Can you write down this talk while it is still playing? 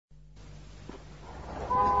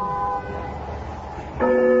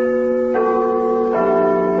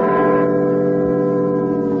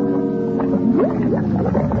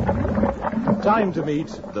time to meet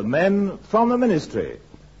the men from the Ministry.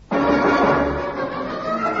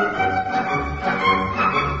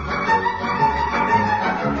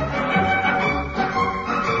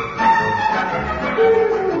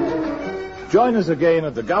 Join us again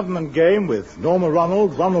at the Government Game with Norma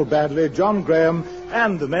Ronald, Ronald Badley, John Graham,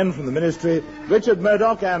 and the men from the Ministry, Richard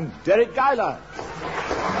Murdoch and Derek Guyler.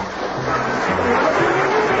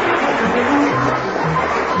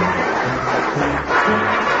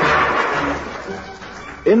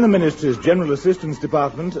 In the Ministry's General Assistance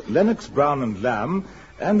Department, Lennox, Brown and Lamb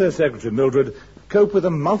and their Secretary Mildred cope with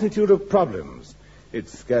a multitude of problems.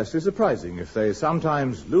 It's scarcely surprising if they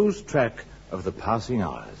sometimes lose track of the passing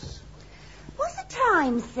hours. What's the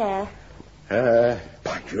time, sir?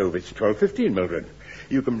 By Jove, it's 12:15, Mildred.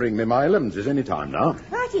 You can bring me my lemons any time now.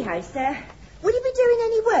 Righty-ho, sir. Will you be doing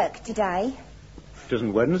any work today? It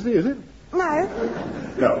isn't Wednesday, is it? No.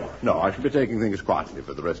 No, I shall be taking things quietly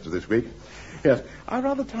for the rest of this week. Yes, I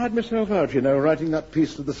rather tired myself out, writing that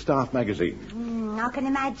piece for the Staff magazine. I can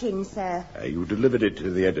imagine, sir. You delivered it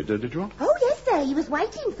to the editor, did you? Oh, yes, sir. He was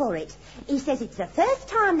waiting for it. He says it's the first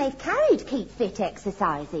time they've carried Keep Fit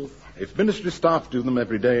exercises. If Ministry staff do them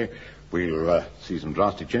every day, we'll see some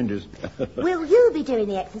drastic changes. Will you be doing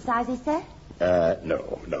the exercises, sir?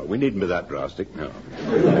 No. We needn't be that drastic, no.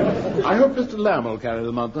 I hope Mr. Lamb will carry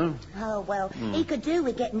them out, though. Oh, well, he could do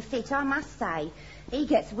with getting fit, I must say. He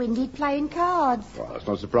gets winded playing cards. Well, that's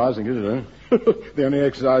not surprising, is it, eh? The only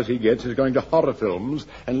exercise he gets is going to horror films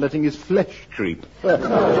and letting his flesh creep. I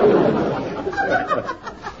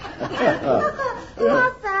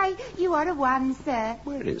say, you are a one, sir.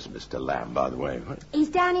 Where is Mr. Lamb, by the way? He's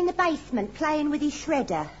down in the basement playing with his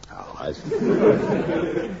shredder. Oh, I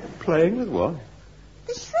see. Playing with what?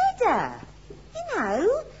 The shredder. You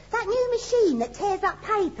know, that new machine that tears up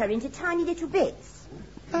paper into tiny little bits.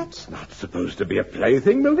 That's not supposed to be a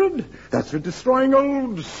plaything, Mildred. That's for destroying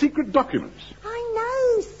old secret documents. I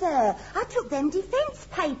know, sir. I took them defence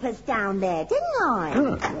papers down there, didn't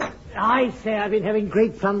I? I say I've been having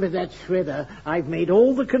great fun with that shredder. I've made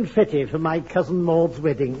all the confetti for my cousin Maud's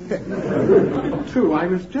wedding. True, I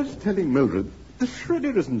was just telling Mildred, the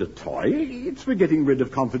shredder isn't a toy. It's for getting rid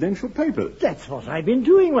of confidential papers. That's what I've been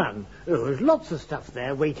doing, one. There's lots of stuff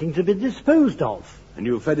there waiting to be disposed of. And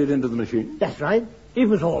you fed it into the machine? That's right. It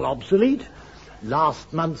was all obsolete.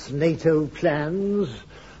 Last month's NATO plans,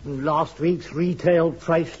 last week's retail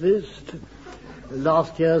price list,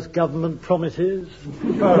 last year's government promises.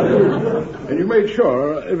 And you made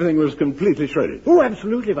sure everything was completely shredded? Oh,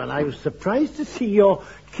 absolutely, man. I was surprised to see your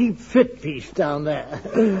Keep Fit piece down there.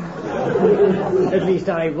 At least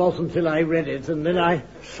I wasn't till I read it, and then I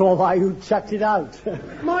saw why you chucked it out.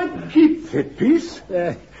 My Keep Fit piece?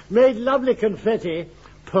 Made lovely confetti,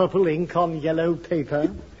 purple ink on yellow paper.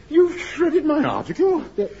 You shredded my article?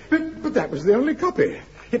 But that was the only copy.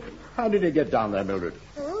 How did it get down there, Mildred?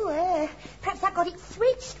 Oh, perhaps I got it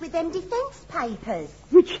switched with them defence papers.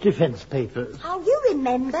 Which defence papers? Oh, you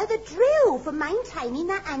remember the drill for maintaining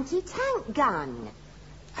that anti-tank gun.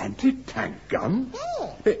 Anti-tank gun?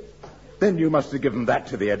 Yeah. Then you must have given that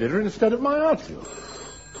to the editor instead of my article.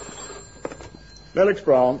 Lennox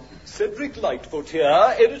Brown. Cedric Lightfoot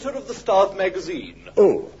here, editor of the Staff magazine.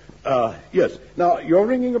 Oh, yes. Now, you're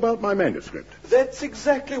ringing about my manuscript. That's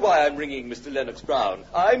exactly why I'm ringing, Mr. Lennox Brown.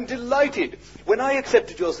 I'm delighted. When I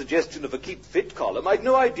accepted your suggestion of a Keep Fit column, I'd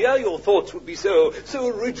no idea your thoughts would be so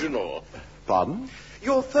original. Pardon?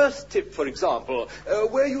 Your first tip, for example,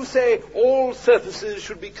 where you say all surfaces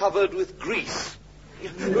should be covered with grease.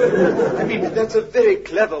 I mean, that's a very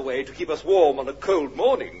clever way to keep us warm on a cold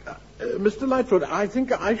morning. Mr. Lightfoot, I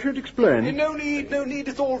think I should explain. No need.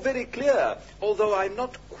 It's all very clear. Although I'm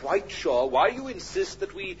not quite sure why you insist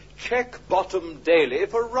that we check bottom daily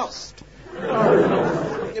for rust.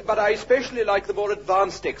 But I especially like the more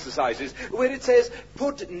advanced exercises, where it says,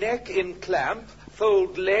 put neck in clamp,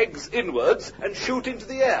 fold legs inwards, and shoot into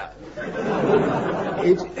the air.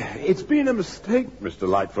 It's been a mistake, Mr.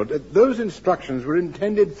 Lightfoot. Those instructions were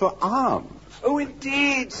intended for arms. Oh,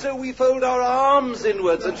 indeed. So we fold our arms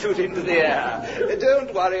inwards and shoot into the air.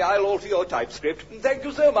 Don't worry, I'll alter your typescript. Thank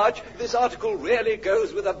you so much. This article really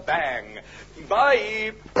goes with a bang.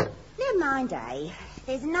 Bye. Never mind,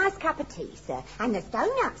 There's a nice cup of tea, sir, and there's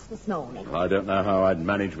donuts this morning. I don't know how I'd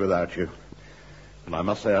manage without you. And I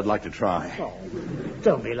must say I'd like to try. Oh,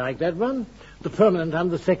 don't be like that, one. The Permanent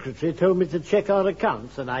Under Secretary told me to check our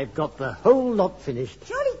accounts, and I've got the whole lot finished.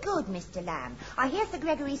 Jolly good, Mr. Lamb. I hear Sir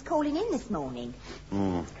Gregory's calling in this morning.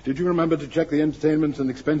 Did you remember to check the entertainments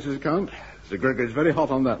and expenses account? Sir Gregory's very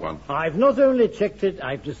hot on that one. I've not only checked it,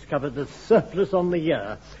 I've discovered the surplus on the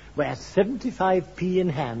year. We're 75p in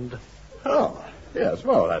hand. Oh, Yes,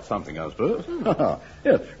 well, that's something, I suppose.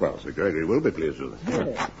 Yes, well, Sir Gregory will be pleased with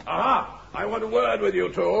it. Aha! I want a word with you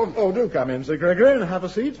two. Oh, do come in, Sir Gregory, and have a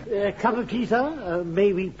seat. Cup of tea, sir?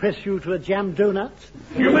 May we press you to a jam donut?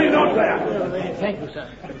 You may not there. Thank you, sir.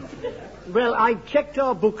 Well, I checked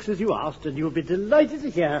our books as you asked, and you'll be delighted to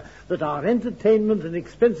hear that our entertainment and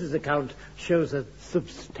expenses account shows a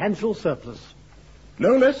substantial surplus.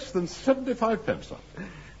 No less than 75 pence, sir.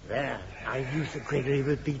 There, I knew Sir Gregory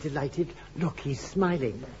would be delighted. Look, he's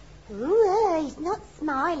smiling. Ooh, he's not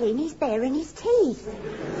smiling. He's baring his teeth.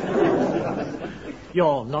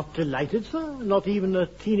 You're not delighted, sir? Not even a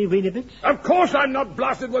teeny-weeny bit? Of course I'm not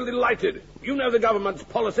blasted well delighted. You know the government's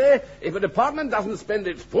policy. If a department doesn't spend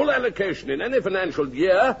its full allocation in any financial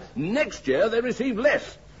year, next year they receive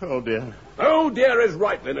less. Oh, dear. Oh, dear is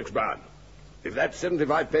right, Lennox Brown. If that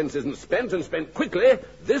 75 pence isn't spent and spent quickly,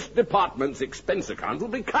 this department's expense account will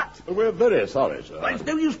be cut. We're very sorry, sir. Well, it's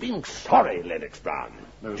no use being sorry, Lennox Brown.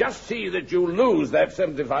 No. Just see that you lose that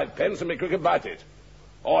 75 pence and be quick about it.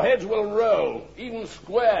 Or heads will roll, even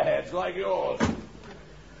square heads like yours.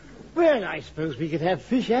 Well, I suppose we could have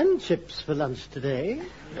fish and chips for lunch today.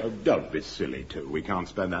 Oh, don't be silly, too. We can't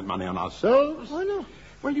spend that money on ourselves. Why not?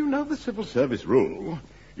 Well, you know the civil service rule.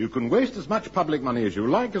 You can waste as much public money as you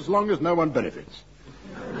like as long as no one benefits.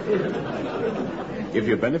 If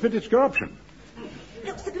you benefit, it's corruption.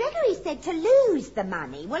 Look, Sir Gregory said to lose the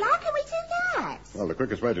money. Well, how can we do that? Well, the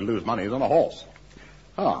quickest way to lose money is on a horse.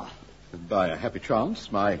 By a happy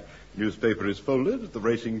chance, my newspaper is folded at the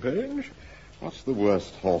racing page. What's the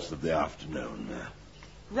worst horse of the afternoon?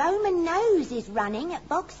 Roman Nose is running at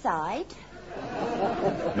Bogside.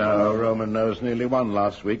 No, Roman Nose nearly won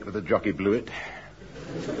last week, but the jockey blew it.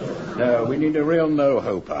 No, we need a real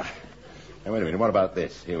no-hoper. Now, wait a minute, what about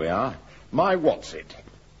this? Here we are. My What's-It.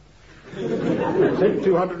 Take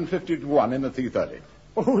 250 to 1 in the T30.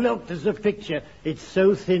 Oh, look, there's a picture. It's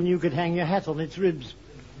so thin you could hang your hat on its ribs.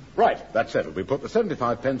 Right, that's settled. We put the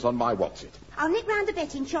 75 pence on My What's-It. I'll nip round the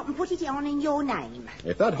betting shop and put it on in your name.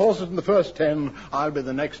 If that horse is in the first 10, I'll be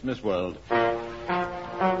the next Miss World.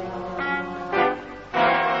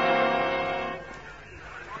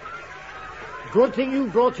 Good thing you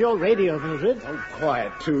brought your radio, Mildred. Oh,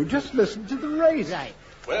 quiet, too. Just listen to the race. Right.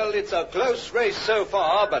 Well, it's a close race so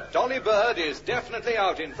far, but Dolly Bird is definitely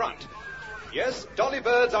out in front. Yes, Dolly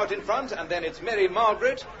Bird's out in front, and then it's Mary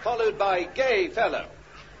Margaret, followed by Gay Fellow.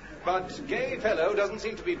 But Gay Fellow doesn't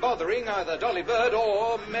seem to be bothering either Dolly Bird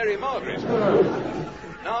or Mary Margaret.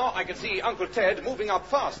 Now I can see Uncle Ted moving up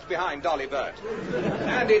fast behind Dolly Bird.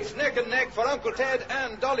 And it's neck and neck for Uncle Ted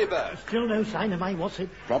and Dolly Bird. Still no sign of My What's-It.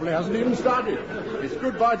 Probably hasn't even started. It's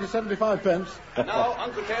goodbye to 75 pence. Now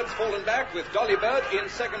Uncle Ted's fallen back with Dolly Bird in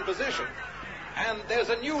second position. And there's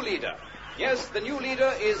a new leader. Yes, the new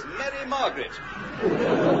leader is Mary Margaret.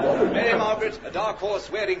 Mary Margaret, a dark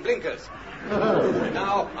horse wearing blinkers. And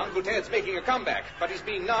now Uncle Ted's making a comeback, but he's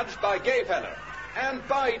being nudged by Gay Fellow. And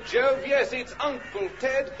by Jove, yes, it's Uncle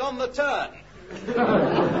Ted on the turn.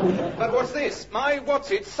 But what's this? My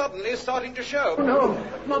What's-It suddenly starting to show. No,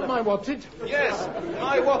 not My What's-It. Yes,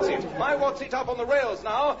 My What's-It. My What's-It up on the rails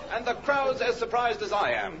now, and the crowd's as surprised as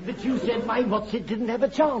I am. But you said My What's-It didn't have a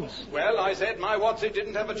chance. Well, I said My What's-It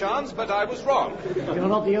didn't have a chance, but I was wrong. You're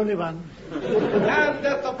not the only one. And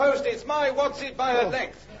at the post, it's My What's-It by a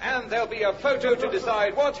length. And there'll be a photo to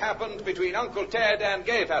decide what happened between Uncle Ted and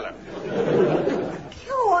Gay Fellow.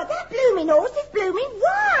 God, that blooming horse is blooming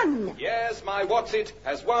won. Yes, My What's-It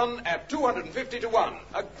has won at 250 to 1.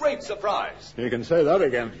 A great surprise. You can say that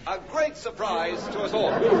again. A great surprise to us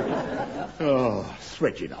all. Oh,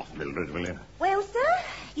 switch it off, Mildred, will you? Well, sir,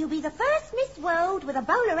 you'll be the first Miss World with a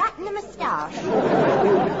bowler hat and a moustache.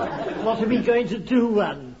 What are we going to do,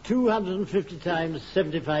 250 times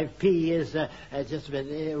 75p is just a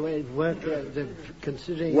bit work,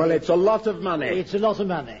 considering... Well, it's a lot of money. It's a lot of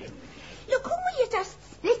money. Look, couldn't we just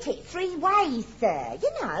split it 3 ways, sir?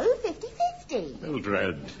 You know, 50-50.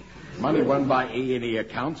 Mildred, money won by E&E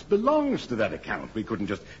accounts belongs to that account. We couldn't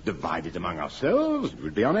just divide it among ourselves. It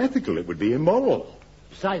would be unethical. It would be immoral.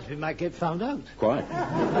 Besides, we might get found out. Quite.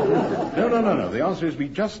 No. The answer is we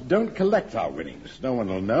just don't collect our winnings. No one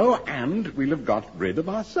will know, and we'll have got rid of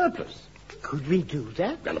our surplus. Could we do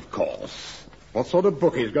that? Well, of course. What sort of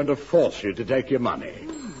bookie is going to force you to take your money?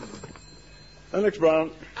 Alex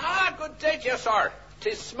Brown. Ah, good day to you, sir.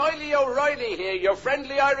 'Tis Smiley O'Reilly here, your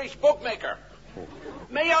friendly Irish bookmaker.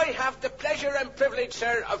 May I have the pleasure and privilege,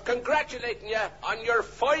 sir, of congratulating you on your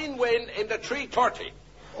fine win in the 330.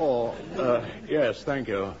 Oh, yes, thank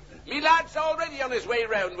you. Me lad's already on his way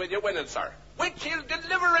round with your winning, sir, which he'll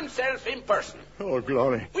deliver himself in person. Oh,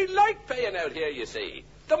 glory. We like paying out here, you see.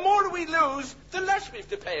 The more we lose, the less we've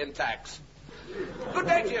to pay in tax. Good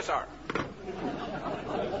day to you, sir.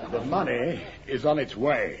 The money is on its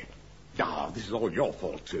way. Ah, this is all your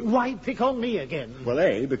fault, too. Why pick on me again? Well,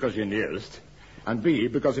 A, because you're nearest, and B,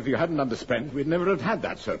 because if you hadn't underspent, we'd never have had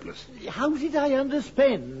that surplus. How did I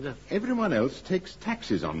underspend? Everyone else takes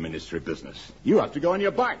taxes on ministry business. You have to go on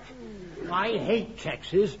your back. I hate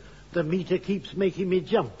taxes. The meter keeps making me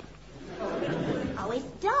jump. Oh, it's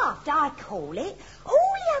daft, I call it.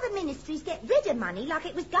 All the other ministries get rid of money like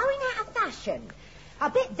it was going out of fashion. I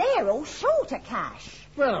bet they're all short of cash.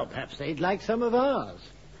 Well, perhaps they'd like some of ours.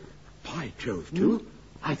 By Jove, too.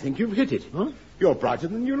 I think you've hit it. Huh? You're brighter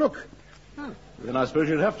than you look. Then I suppose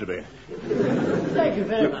you'd have to be. Thank you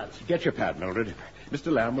very much. Get your pad, Mildred.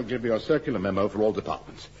 Mr. Lamb will give you a circular memo for all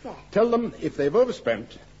departments. Sir. Tell them if they've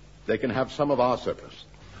overspent, they can have some of our surplus.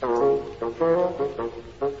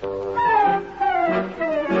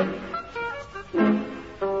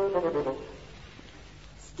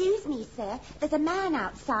 Excuse me, sir. There's a man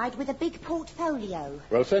outside with a big portfolio.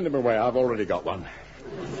 Well, send him away. I've already got one.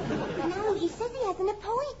 No, he says he has an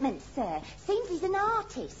appointment, sir. Seems he's an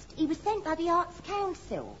artist. He was sent by the Arts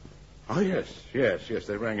Council. Oh, yes.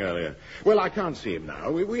 They rang earlier. Well, I can't see him now.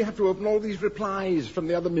 We have to open all these replies from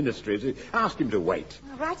the other ministries. Ask him to wait.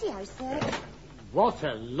 Rightio, sir. What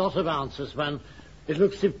a lot of answers, man. It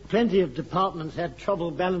looks as if plenty of departments had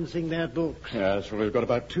trouble balancing their books. Yes, well, we've got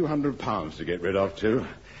about £200 to get rid of, too.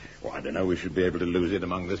 Well, I don't know. We should be able to lose it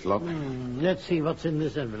among this lot. Let's see what's in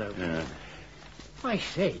this envelope. Yeah. I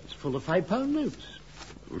say, it's full of £5 notes.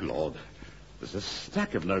 Good Lord. There's a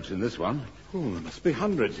stack of notes in this one. Oh, there must be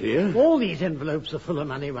hundreds here. All these envelopes are full of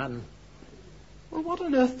money, man. Well, what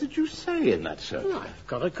on earth did you say in that circle? I've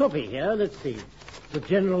got a copy here. Let's see. The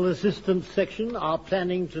General Assistance Section are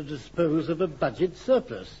planning to dispose of a budget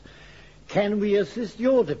surplus. Can we assist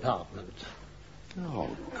your department?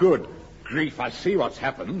 Oh, good grief. I see what's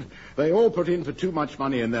happened. They all put in for too much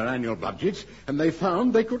money in their annual budgets, and they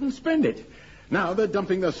found they couldn't spend it. Now they're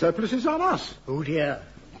dumping their surpluses on us. Oh, dear.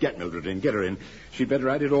 Get Mildred in. Get her in. She'd better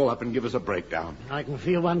add it all up and give us a breakdown. I can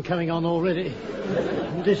feel one coming on already.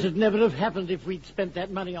 This would never have happened if we'd spent that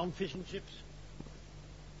money on fish and chips.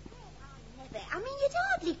 I mean, you'd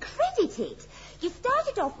hardly credit it. You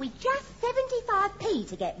started off with just 75p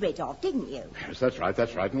to get rid of, didn't you? Yes, that's right.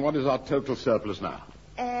 And what is our total surplus now?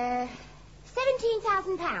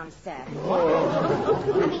 £17,000, sir.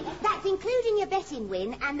 I mean, that's including your betting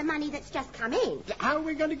win and the money that's just come in. How are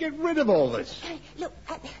we going to get rid of all this? Look,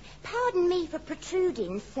 pardon me for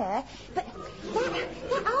protruding, sir, but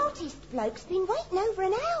that artist bloke's been waiting over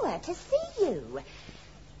an hour to see you.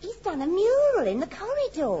 He's done a mural in the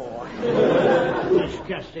corridor.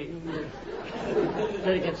 Disgusting.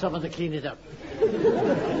 Better get someone to clean it up.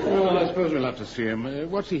 Well, I suppose we'll have to see him.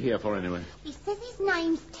 What's he here for, anyway? He says his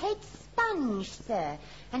name's Ted Sponge, sir,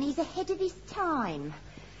 and he's ahead of his time.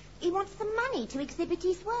 He wants some money to exhibit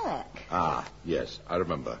his work. Ah, yes, I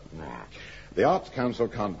remember. The Arts Council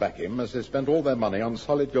can't back him as they spent all their money on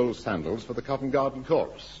solid gold sandals for the Covent Garden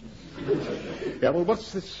Chorus. Yeah, well,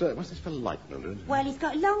 what's this for like, Mildred? Well, he's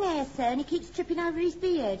got long hair, sir, and he keeps tripping over his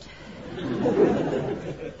beard.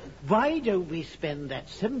 Why don't we spend that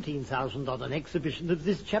 17,000 on an exhibition of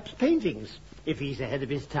this chap's paintings? If he's ahead of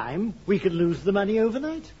his time, we could lose the money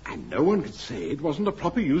overnight. And no one could say it wasn't a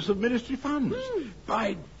proper use of ministry funds.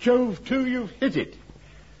 By Jove, too, you've hit it.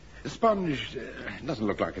 Sponge doesn't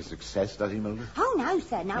look like a success, does he, Mildred? Oh, no,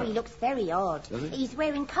 sir. No, he looks very odd. Does he? He's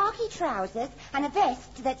wearing khaki trousers and a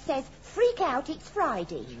vest that says, "Freak out, it's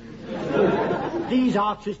Friday." These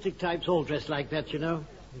artistic types all dress like that, you know.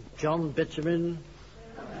 John Betjeman,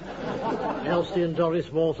 Elsie and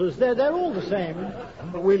Doris Waters. They're all the same.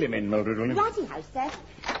 Wheel him in, Mildred, will you? Righty-ho, sir.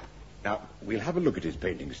 Now, we'll have a look at his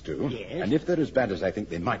paintings, too. Yes. And if they're as bad as I think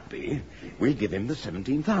they might be, we'll give him the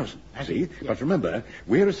 17,000. See? But remember,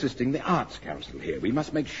 we're assisting the Arts Council here. We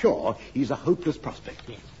must make sure he's a hopeless prospect.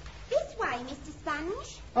 Yes. This way, Mr.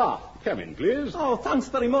 Sponge. Ah, come in, please. Oh, thanks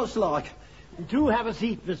very much, like. Do have a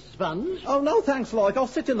seat, Mr. Sponge. Oh, no, thanks, like. I'll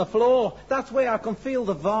sit in the floor. That's where I can feel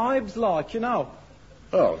the vibes, like, you know.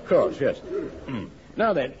 Oh, of course, yes.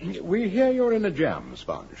 Now then, we hear you're in a jam,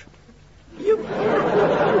 Sponge. You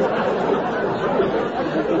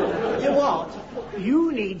what?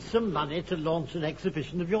 You need some money to launch an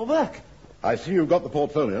exhibition of your work. I see you've got the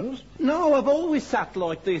portfolios. No, I've always sat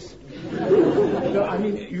like this. No, I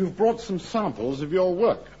mean, you've brought some samples of your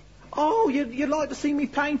work. Oh, you'd like to see me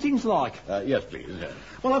paintings, like? Yes, please. Yeah.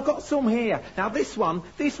 Well, I've got some here. Now, this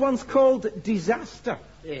one's called Disaster.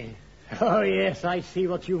 Oh, yes, I see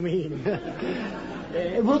what you mean.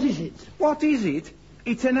 What is it? What is it?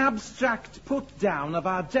 It's an abstract put-down of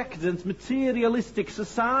our decadent, materialistic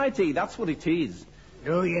society. That's what it is.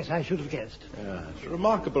 Oh, yes, I should have guessed. Yeah, it's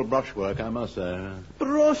remarkable brushwork, I must say.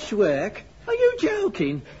 Brushwork? Are you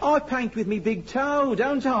joking? I paint with me big toe,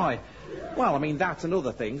 don't I? Well, I mean, that and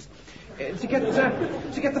other things. To get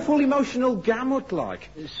the full emotional gamut, like.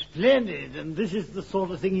 Splendid. And this is the sort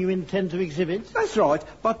of thing you intend to exhibit? That's right,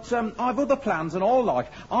 but I've other plans and all,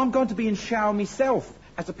 like. I'm going to be in show myself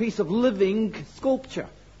as a piece of living sculpture.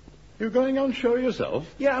 You're going on show yourself?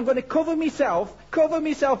 Yeah, I'm going to cover myself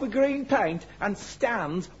with green paint and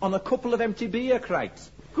stand on a couple of empty beer crates.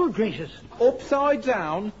 Good gracious. Upside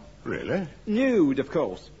down. Really? Nude, of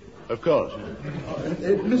course. Of course.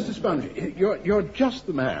 Mr. Sponge, you're just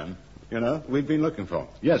the man, we've been looking for.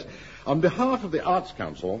 Yes, on behalf of the Arts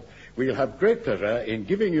Council, we'll have great pleasure in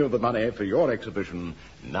giving you the money for your exhibition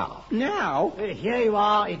now. Now? Here you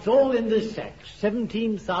are. It's all in this sack.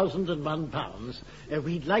 £17,001.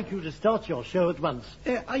 We'd like you to start your show at once.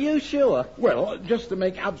 Are you sure? Well, just to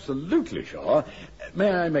make absolutely sure, may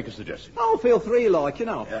I make a suggestion? Oh, feel free, like,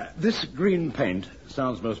 This green paint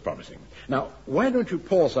sounds most promising. Now, why don't you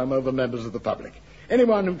pour some over members of the public?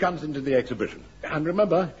 Anyone who comes into the exhibition. And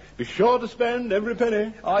remember, be sure to spend every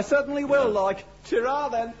penny. I certainly will, like. Ta-ra,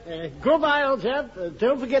 then. Goodbye, old chap.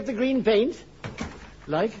 Don't forget the green paint.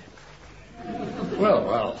 Like?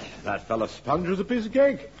 Well, that fellow Sponge was a piece of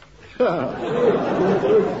cake.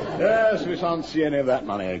 Yes, we shan't see any of that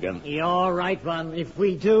money again. You're right, one. If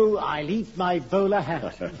we do, I'll eat my bowler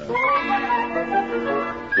hat.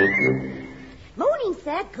 Morning,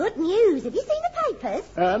 sir. Good news. Have you seen the papers?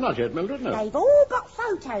 Not yet, Mildred, no. They've all got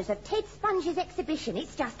photos of Ted Sponge's exhibition.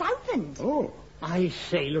 It's just opened. Oh. I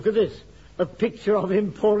say, look at this. A picture of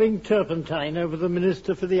him pouring turpentine over the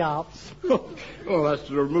Minister for the Arts. Oh, that's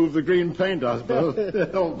to remove the green paint, I suppose.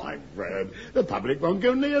 Oh, my word. The public won't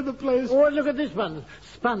go near the place. Oh, look at this one.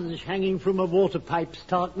 Sponge hanging from a water pipe,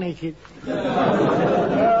 stark naked.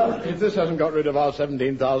 Well, if this hasn't got rid of our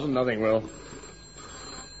 17,000, nothing will.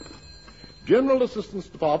 General Assistance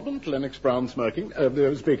Department, Lennox Brown speaking.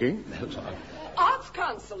 Arts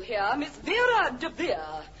Council here, Miss Vera de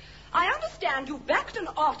Beer. I understand you backed an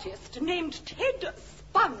artist named Ted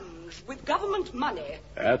Sponge with government money.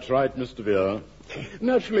 That's right, Mr. Veer.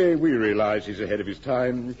 Naturally, we realize he's ahead of his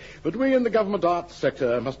time, but we in the government arts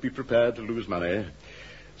sector must be prepared to lose money,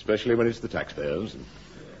 especially when it's the taxpayers.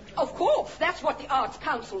 Of course, that's what the Arts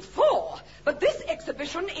Council's for. But this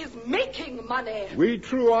exhibition is making money. We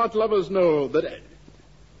true art lovers know that...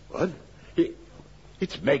 What?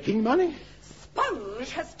 It's making money?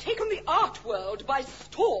 Sponge has taken the art world by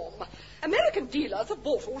storm. American dealers have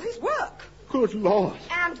bought all his work. Good Lord.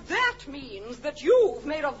 And that means that you've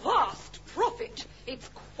made a vast profit. It's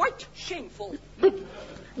quite shameful. But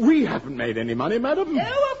we haven't made any money, madam.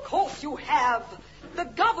 Oh, of course you have. The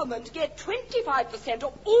government get 25%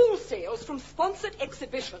 of all sales from sponsored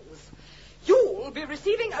exhibitions. You'll be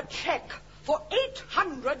receiving a cheque for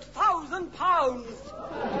 £800,000.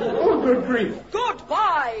 Oh, good grief.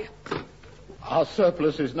 Goodbye. Our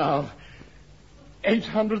surplus is now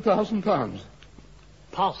 £800,000.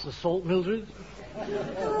 Pass the salt, Mildred.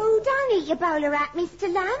 Oh, don't eat your bowler hat, Mr.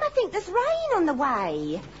 Lamb. I think there's rain on the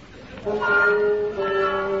way.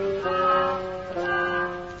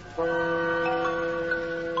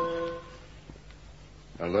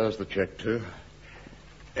 And there's the cheque, too.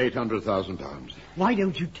 £800,000. Why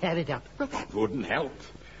don't you tear it up? But that wouldn't help.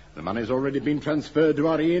 The money's already been transferred to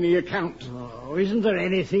our E&E account. Oh, isn't there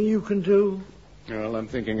anything you can do? Well, I'm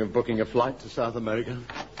thinking of booking a flight to South America.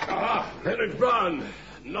 Lennox Brown.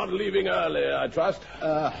 Not leaving early, I trust?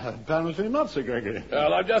 Apparently not, Sir Gregory.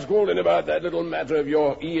 Well, I've just called in about that little matter of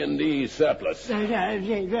your E&E surplus. Have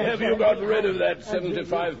you got rid of that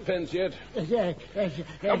 75 pence yet?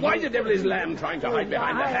 Why the devil is Lamb trying to hide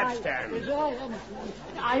behind the hat stand?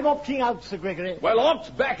 I'm opting out, Sir Gregory. Well,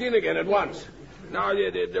 opt back in again at once. Now,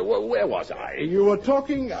 where was I? You were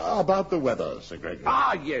talking about the weather, Sir Gregory.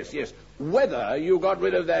 Ah, yes. Whether you got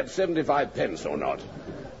rid of that 75 pence or not.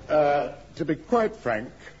 To be quite frank,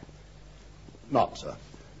 not, sir.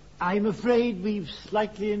 I'm afraid we've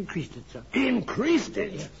slightly increased it, sir. Increased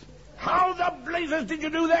it? Yes. How the blazes did you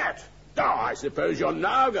do that? Oh, I suppose you're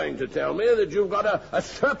now going to tell me that you've got a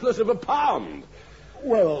surplus of £1.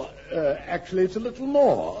 Well, actually, it's a little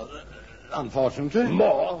more, unfortunately.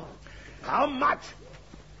 More? How much?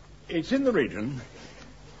 It's in the region,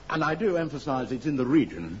 and I do emphasize it's in the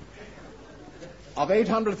region, of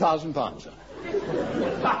 £800,000, sir.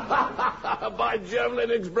 By Jove,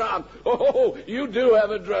 Lennox Brown. Oh, you do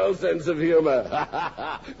have a droll sense of humour.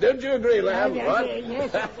 Don't you agree, Lamb?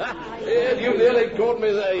 Yes. Yes, you nearly caught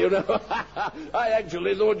me there, you know. I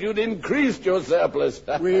actually thought you'd increased your surplus.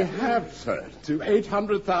 We have, sir, to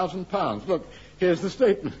 £800,000. Look, here's the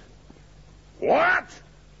statement. What?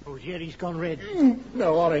 Oh, here he's gone red.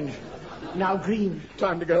 No, orange. Now green.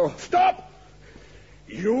 Time to go. Stop!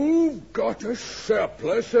 You've got a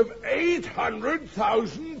surplus of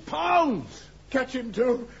 £800,000. Catch him,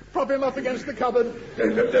 too. Prop him up against the cupboard.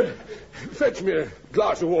 Fetch me a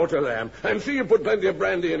glass of water, Lamb, and see you put plenty of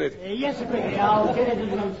brandy in it. Yes, sir, quickly. I'll get it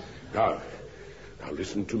in once. Now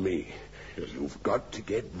listen to me. You've got to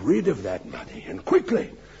get rid of that money, and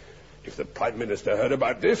quickly. If the Prime Minister heard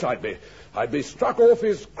about this, I'd be struck off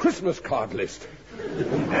his Christmas card list.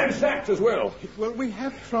 And sacked as well. Well, we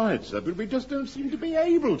have tried, sir, but we just don't seem to be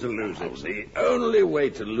able to lose it. The only way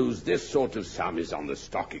to lose this sort of sum is on the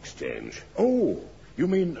stock exchange. Oh, you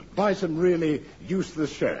mean buy some really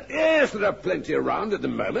useless shares? Yes, there are plenty around at the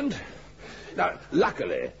moment. Now,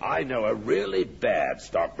 luckily, I know a really bad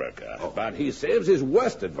stockbroker, but he saves his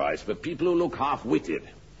worst advice for people who look half-witted.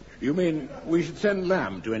 You mean we should send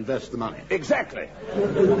Lamb to invest the money? Exactly.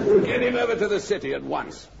 Get him over to the city at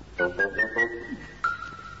once.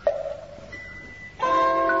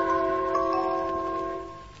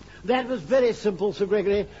 That was very simple, Sir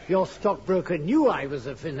Gregory. Your stockbroker knew I was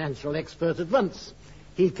a financial expert at once.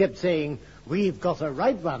 He kept saying, "We've got a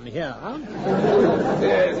right one here."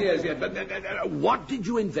 Yes. But what did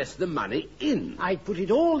you invest the money in? I put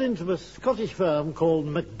it all into a Scottish firm called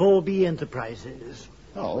McBawby Enterprises.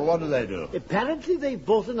 Oh, well, what do they do? Apparently they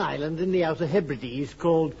bought an island in the Outer Hebrides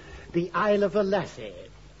called the Isle of Lassie.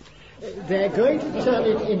 They're going to turn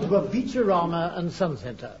it into a beachorama and sun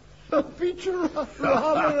centre. A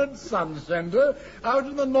beachorama and sun centre out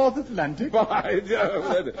in the North Atlantic? By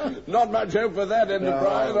Jove, not much hope for that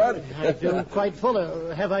enterprise, huh? I don't quite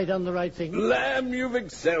follow. Have I done the right thing? Lamb, you've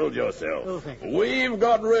excelled yourself. Oh, thank you. We've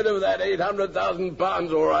got rid of that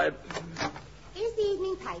 £800,000, all right. Here's the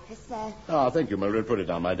evening paper, sir. Oh, thank you, Mildred. Put it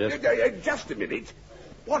on my desk. Just a minute.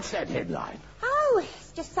 What's that headline? Oh,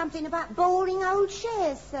 it's just something about boring old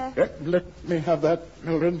shares, sir. Let me have that,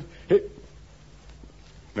 Mildred.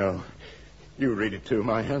 No, you read it too.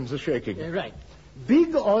 My hands are shaking. Right.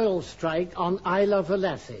 Big oil strike on Isle of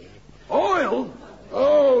Lassie. Oil?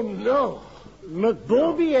 Oh, no.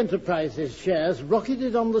 McBawby Enterprises shares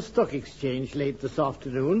rocketed on the stock exchange late this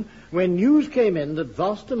afternoon when news came in that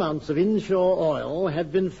vast amounts of inshore oil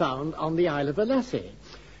had been found on the Isle of Lassie.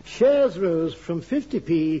 Shares rose from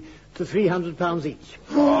 50p to £300 each.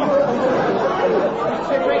 Sir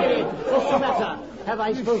Gregory, what's the matter? Have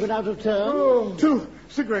I spoken out of turn? Two.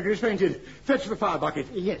 Sir Gregory's fainted. Fetch the fire bucket.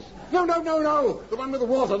 Yes. No. The one with the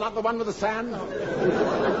water, not the one with the sand.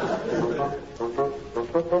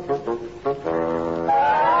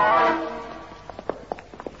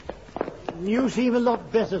 You seem a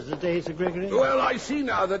lot better today, Sir Gregory. Well, I see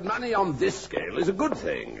now that money on this scale is a good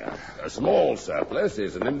thing. A small surplus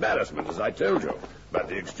is an embarrassment, as I told you. But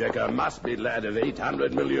the Exchequer must be glad of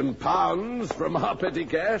 £800 million from our petty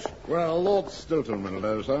cash. Well, Lord Stilton will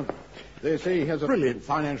know, sir. They say he has a brilliant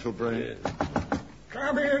financial brain.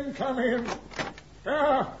 Come in.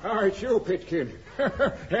 It's you, Pitkin.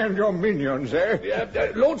 And your minions,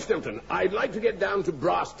 eh? Lord Stilton, I'd like to get down to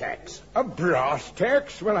brass tacks. A brass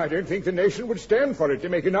tax? Well, I don't think the nation would stand for it to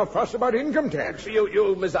make enough fuss about income tax.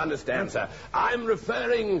 You misunderstand, sir. I'm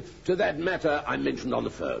referring to that matter I mentioned on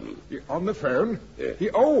the phone. On the phone?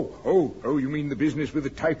 Yeah. Oh, you mean the business with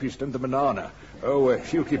the typist and the banana. Oh,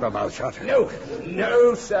 you keep your mouth shut. No,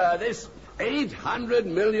 sir. This £800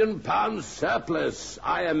 million surplus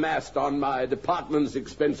I amassed on my department's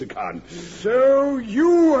expense account. So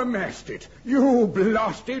you amassed it. You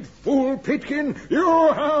blasted fool, Pitkin. You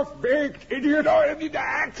half-baked idiot. No,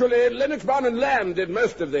 actually, Lennox Brown and Lamb did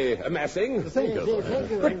most of the amassing. Thank you.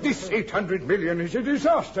 But this $800 million is a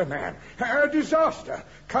disaster, man. A disaster.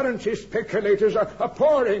 Currency speculators are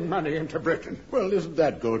pouring money into Britain. Well, isn't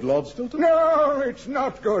that good, Lord Stilton? No, it's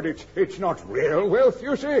not good. It's not real wealth,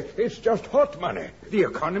 you see. It's just hot money. The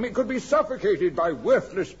economy could be suffocated by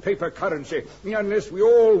worthless paper currency unless we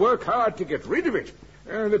all work hard to get rid of it.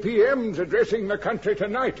 The PM's addressing the country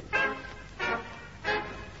tonight.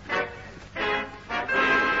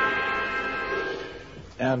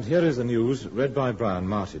 And here is the news read by Brian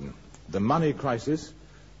Martin. The money crisis.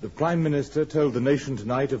 The Prime Minister told the nation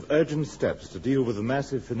tonight of urgent steps to deal with the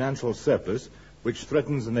massive financial surplus which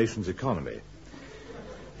threatens the nation's economy.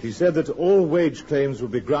 He said that all wage claims will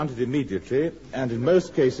be granted immediately and in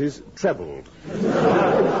most cases trebled.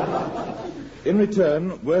 In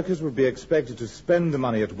return, workers will be expected to spend the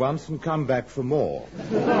money at once and come back for more.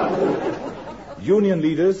 Union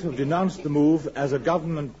leaders have denounced the move as a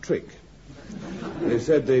government trick. They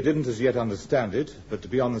said they didn't as yet understand it, but to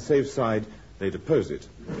be on the safe side, they'd oppose it.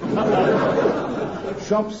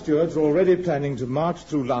 Shop stewards are already planning to march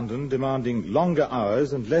through London demanding longer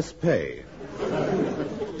hours and less pay.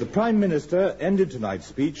 The Prime Minister ended tonight's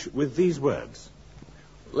speech with these words.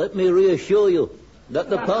 Let me reassure you that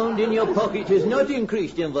the pound in your pocket has not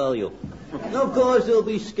increased in value. Of course, there'll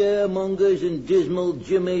be scaremongers and dismal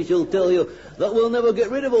jimmies who'll tell you that we'll never get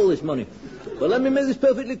rid of all this money. But let me make this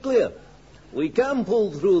perfectly clear. We can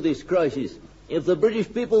pull through this crisis if the British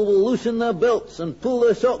people will loosen their belts and pull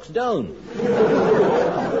their socks down.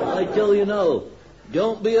 I tell you now,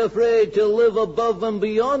 don't be afraid to live above and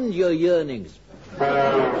beyond your yearnings.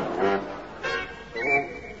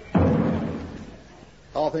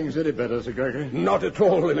 Are things any better, Sir Gregory? Not at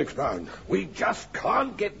all, Lennox Brown. We just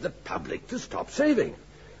can't get the public to stop saving.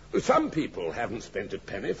 Some people haven't spent a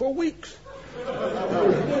penny for weeks.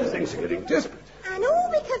 Things are getting desperate. And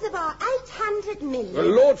all because of our 800 million. Well,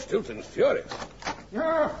 Lord Stilton's furious.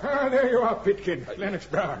 There you are, Pitkin. Lennox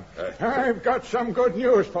Brown. I've got some good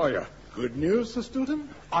news for you. Good news, Sir Stilton?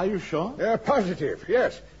 Are you sure? Positive,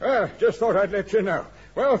 yes. Just thought I'd let you know.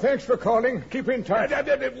 Well, thanks for calling. Keep in touch.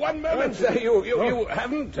 1 moment, sir. You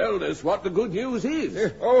haven't told us what the good news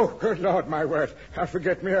is. Oh, good Lord, my word. I'll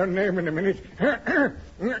forget my own name in a minute.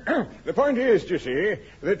 The point is, you see,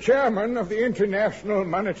 the chairman of the International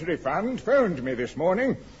Monetary Fund phoned me this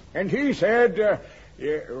morning, and he said...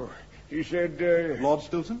 Lord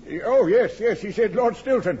Stilton? Oh, yes, he said, Lord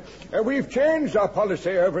Stilton, we've changed our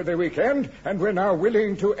policy over the weekend, and we're now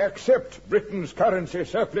willing to accept Britain's currency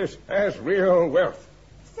surplus as real wealth.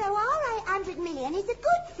 So our 800 million is a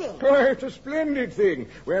good thing. Oh, it's a splendid thing.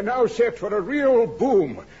 We're now set for a real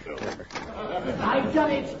boom. I've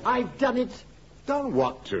done it. Done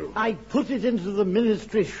what to? I put it into the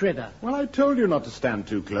ministry shredder. Well, I told you not to stand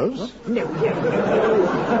too close. No.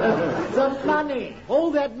 The money. All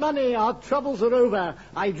that money. Our troubles are over.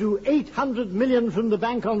 I drew 800 million from the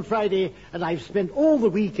bank on Friday, and I've spent all the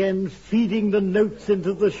weekend feeding the notes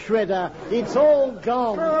into the shredder. It's all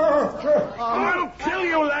gone. I'll kill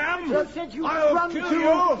you, Lamb! I'll kill you. Run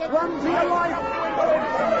for your life.